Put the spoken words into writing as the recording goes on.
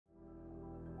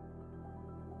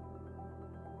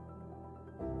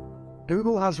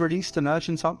Google has released an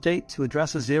urgent update to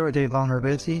address a zero-day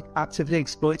vulnerability actively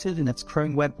exploited in its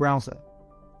Chrome web browser.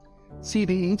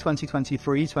 CVE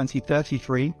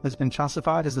 2023-2033 has been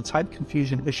classified as a type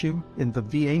confusion issue in the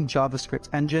V8 JavaScript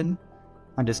engine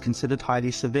and is considered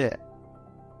highly severe.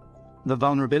 The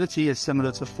vulnerability is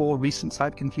similar to 4 recent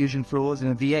type confusion flaws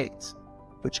in V8,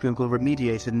 which Google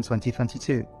remediated in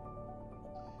 2022.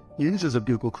 Users of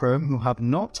Google Chrome who have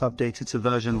not updated to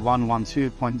version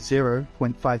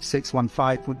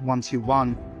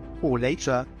 112.0.5615.121 or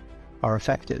later are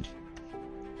affected.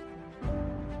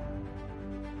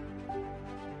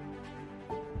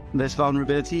 This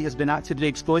vulnerability has been actively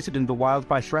exploited in the wild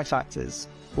by threat actors,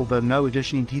 although no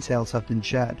additional details have been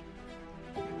shared.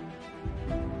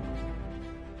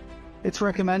 It's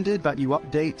recommended that you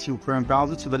update your Chrome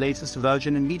browser to the latest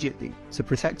version immediately to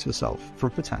protect yourself from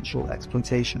potential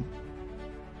exploitation.